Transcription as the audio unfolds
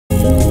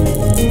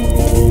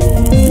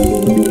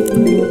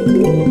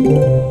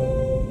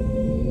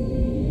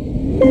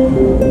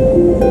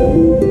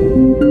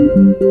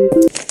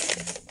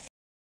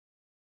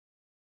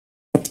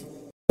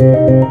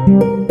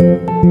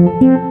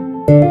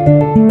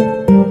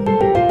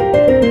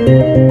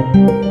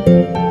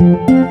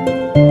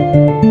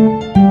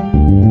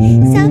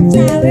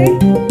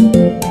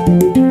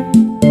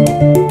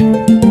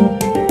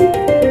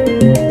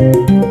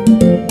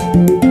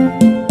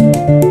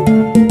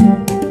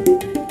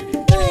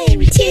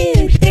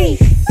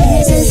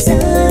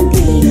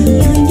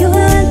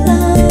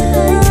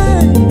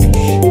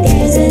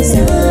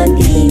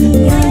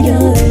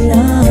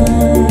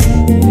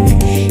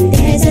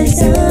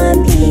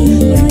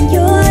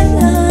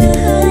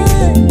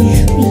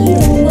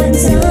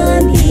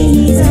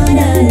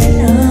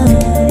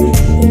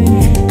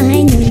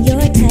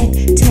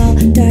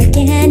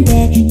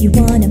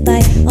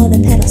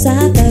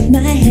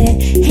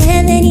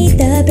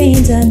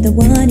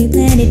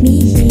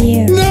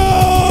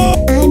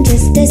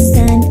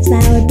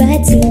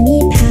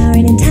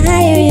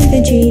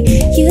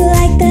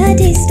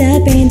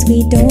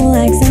we don't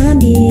like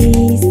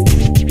zombies.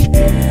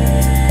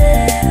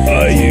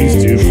 I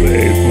used to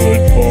play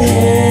football.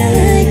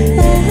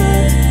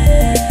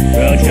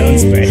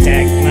 Roads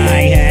protect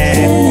my head.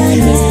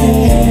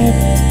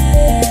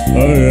 I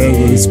have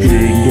a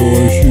screen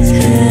door shield.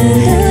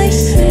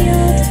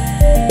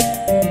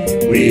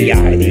 We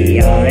are the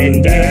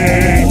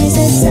undead. There's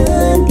a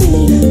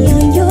zombie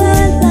on your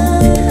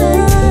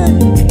lawn.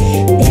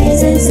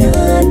 There's a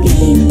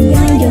zombie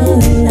on your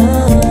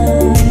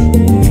lawn.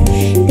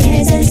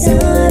 There's a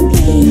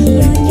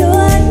zombie on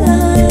your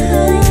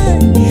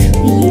lawn.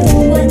 We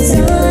don't want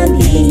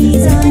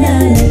zombies on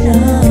our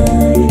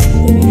lawn.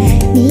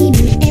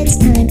 Maybe it's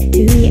time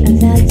to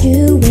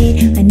reevaluate.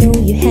 I know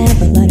you have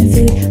a lot of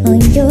food on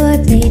your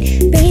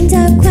plate. Brains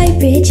are quite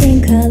rich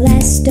in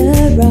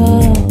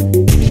cholesterol.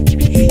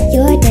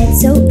 You're dead,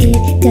 so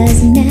it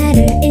doesn't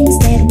matter.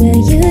 Instead, we'll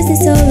use the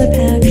solar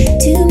power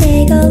to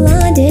make a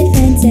lawn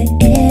defense at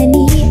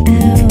any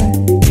hour.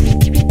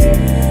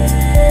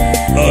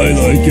 I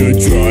like your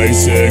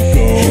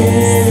tricycle.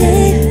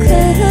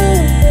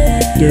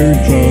 There's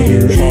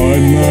butter on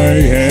my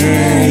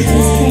head.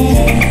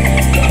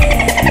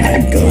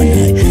 I'm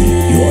gonna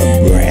eat your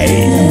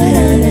brain.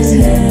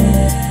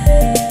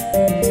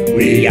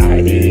 We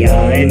are the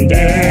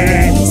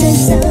undead. There's a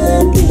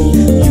zombie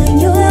on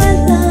your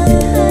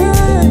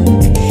lawn.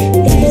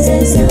 There's a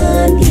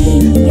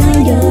zombie on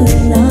your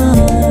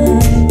lawn.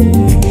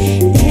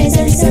 There's a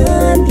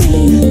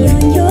zombie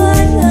on your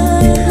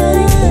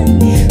lawn.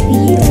 We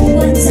don't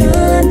want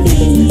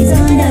zombies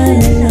on our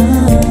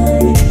lawn.